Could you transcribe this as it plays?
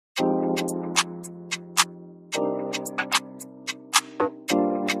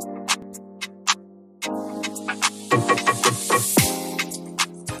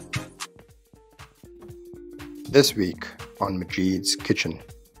This week on Majid's Kitchen.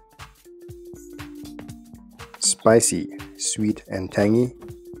 Spicy, sweet and tangy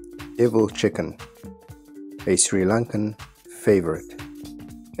devil chicken, a Sri Lankan favorite,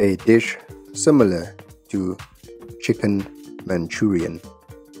 a dish similar to Chicken Manchurian.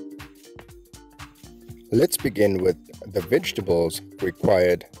 Let's begin with the vegetables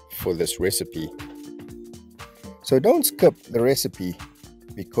required for this recipe. So don't skip the recipe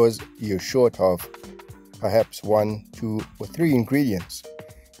because you're short of perhaps 1, 2 or 3 ingredients.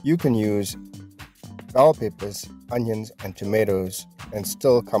 You can use bell peppers, onions and tomatoes and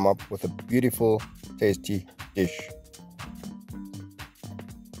still come up with a beautiful, tasty dish.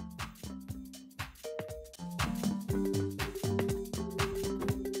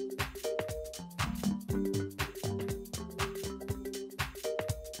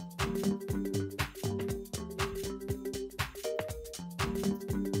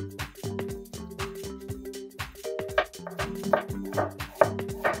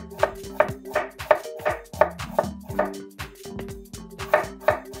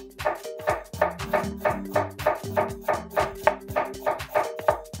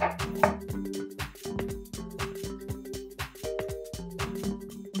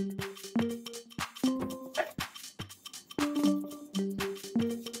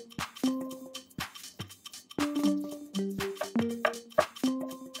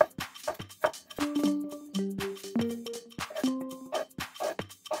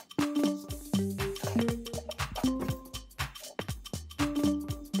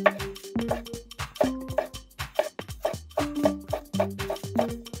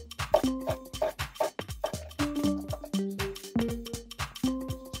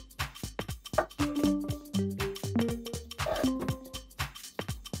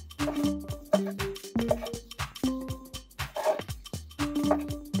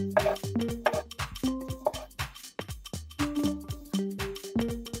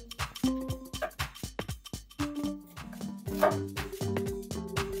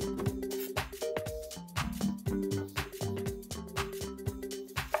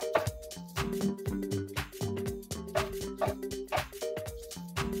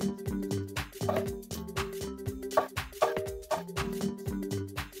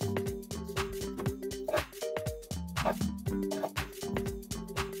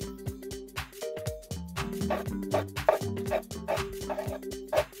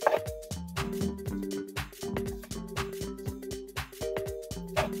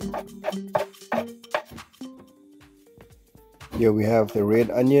 Here we have the red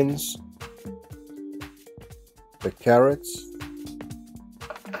onions, the carrots,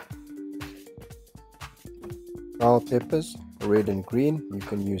 bell peppers, red and green, you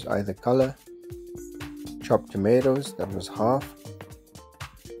can use either color, chopped tomatoes, that was half,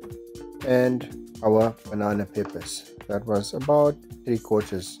 and our banana peppers, that was about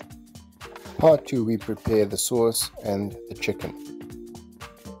 3/4. Part 2, we prepare the sauce and the chicken.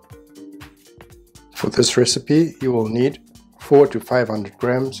 For this recipe you will need 400 to 500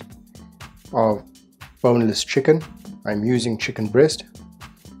 grams of boneless chicken. I'm using chicken breast.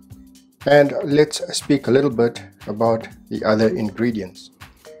 And let's speak a little bit about the other ingredients.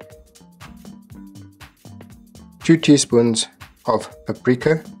 2 teaspoons of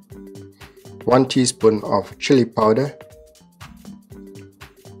paprika, 1 teaspoon of chili powder,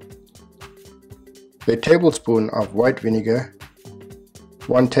 a tablespoon of white vinegar,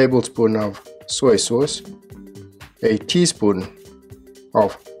 1 tablespoon of soy sauce, a teaspoon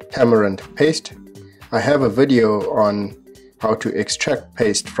of tamarind paste. I have a video on how to extract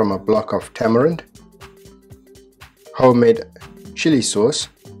paste from a block of tamarind. Homemade chili sauce,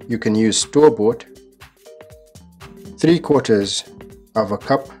 you can use store-bought. 3/4 of a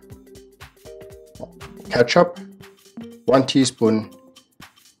cup ketchup, 1 teaspoon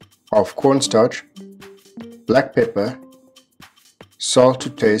of cornstarch, black pepper, salt to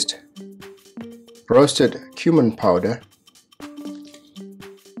taste, roasted cumin powder,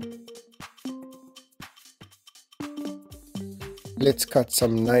 let's cut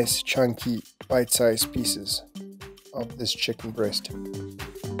some nice chunky bite-sized pieces of this chicken breast.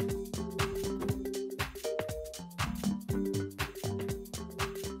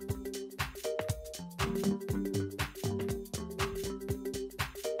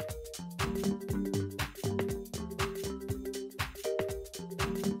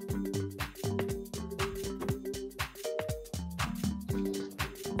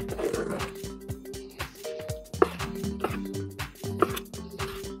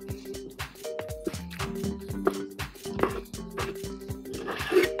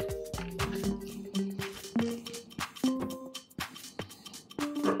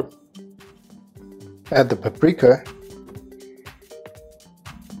 Add the paprika.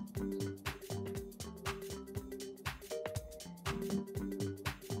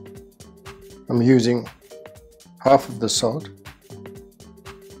 I'm using half of the salt,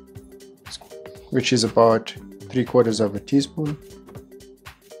 which is about 3/4 of a teaspoon,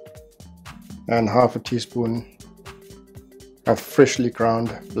 and half a teaspoon of freshly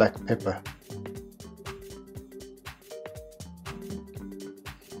ground black pepper,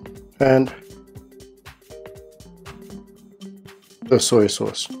 and the soy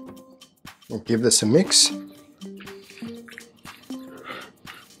sauce. I'll give this a mix.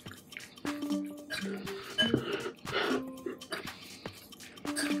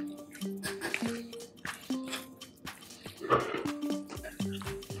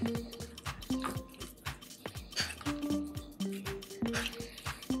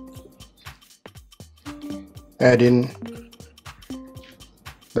 Add in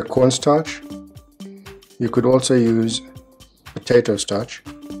the cornstarch. You could also use potato starch.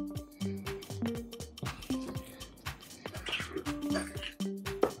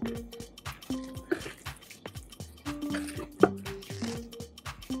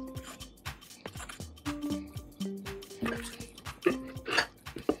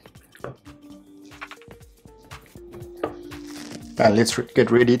 And let's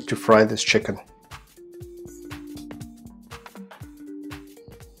get ready to fry this chicken.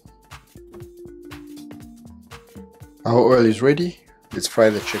 Our oil is ready. Let's fry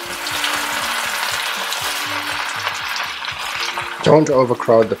the chicken. Don't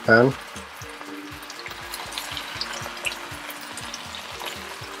overcrowd the pan.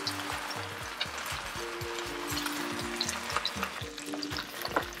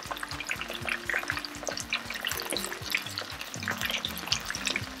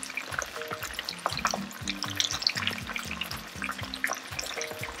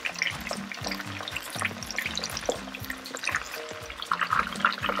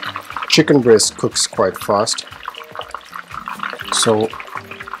 Chicken breast cooks quite fast, so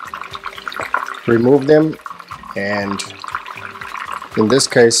remove them, and in this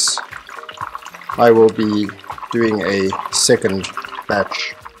case I will be doing a second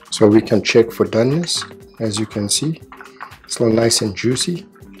batch, so we can check for doneness. As you can see, it's all nice and juicy.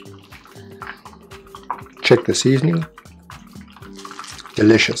 Check the seasoning.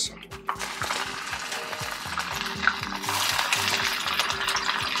 Delicious.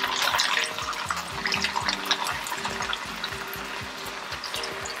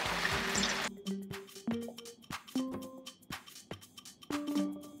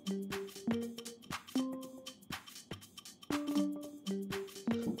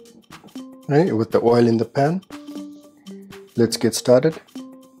 Right, with the oil in the pan, let's get started.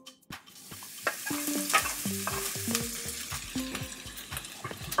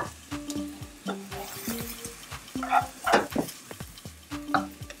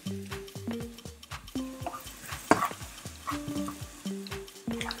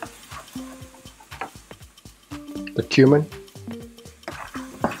 The cumin,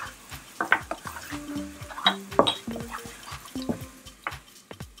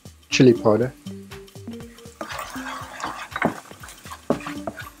 chili powder,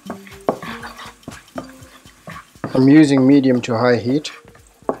 I'm using medium to high heat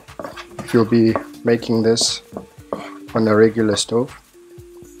if you'll be making this on a regular stove.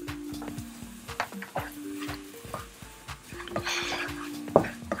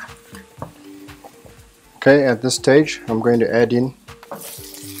 Okay, at this stage I'm going to add in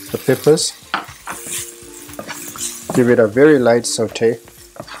the peppers. Give it a very light saute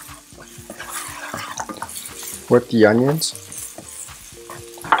with the onions.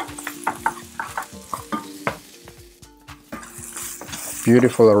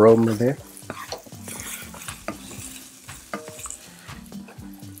 Beautiful aroma there.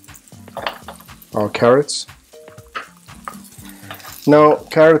 Our carrots. Now,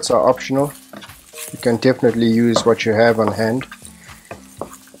 carrots are optional. You can definitely use what you have on hand.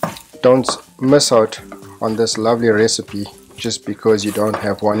 Don't miss out on this lovely recipe just because you don't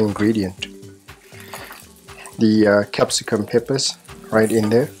have one ingredient. The capsicum peppers right in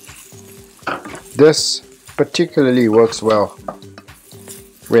there. This particularly works well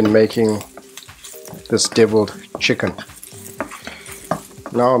when making this deviled chicken.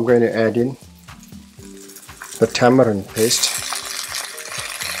 Now I'm going to add in the tamarind paste.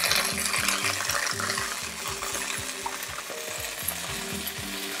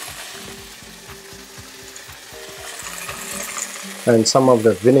 And some of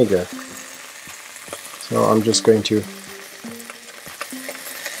the vinegar. So I'm just going to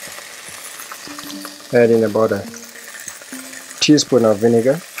add in about a teaspoon of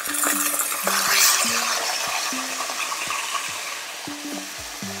vinegar.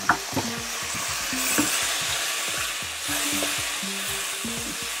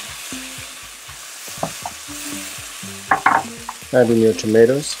 Add in your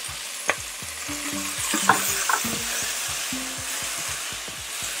tomatoes.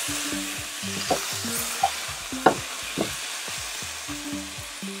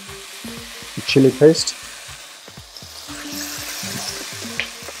 The chili paste.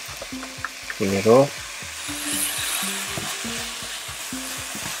 Bring it all.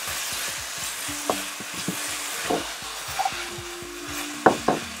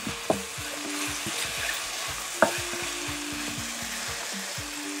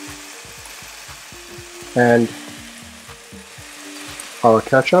 And our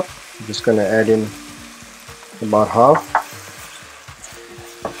ketchup, I'm just going to add in about half.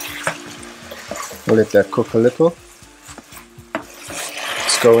 We'll let that cook a little.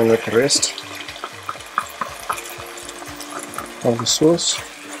 Let's go in with the rest of the sauce.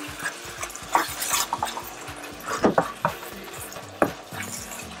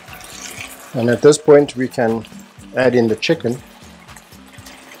 And at this point we can add in the chicken.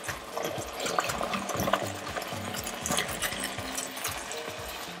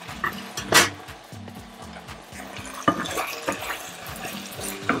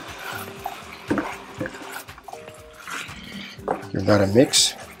 Give that a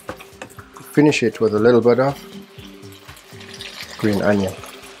mix. Finish it with a little bit of green onion.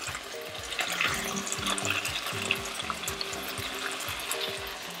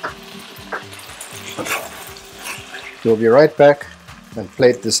 We'll be right back and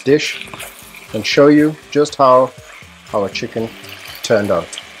plate this dish and show you just how our chicken turned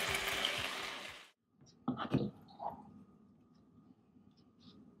out.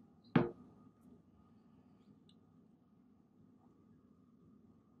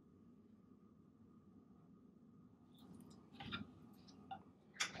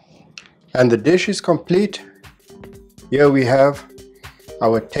 And the dish is complete. Here we have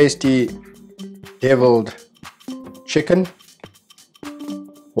our tasty deviled chicken.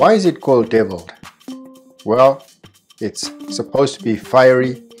 Why is it called deviled? Well, it's supposed to be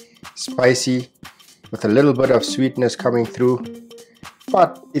fiery, spicy, with a little bit of sweetness coming through,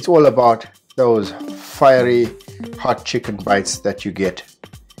 but it's all about those fiery hot chicken bites that you get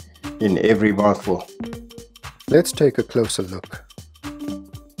in every mouthful. Let's take a closer look.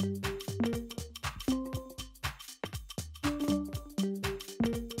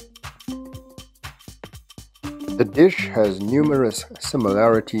 The dish has numerous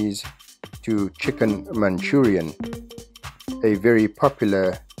similarities to Chicken Manchurian, a very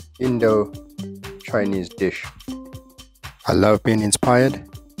popular Indo Chinese dish. I love being inspired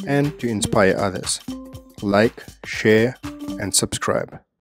and to inspire others. Like, share, and subscribe.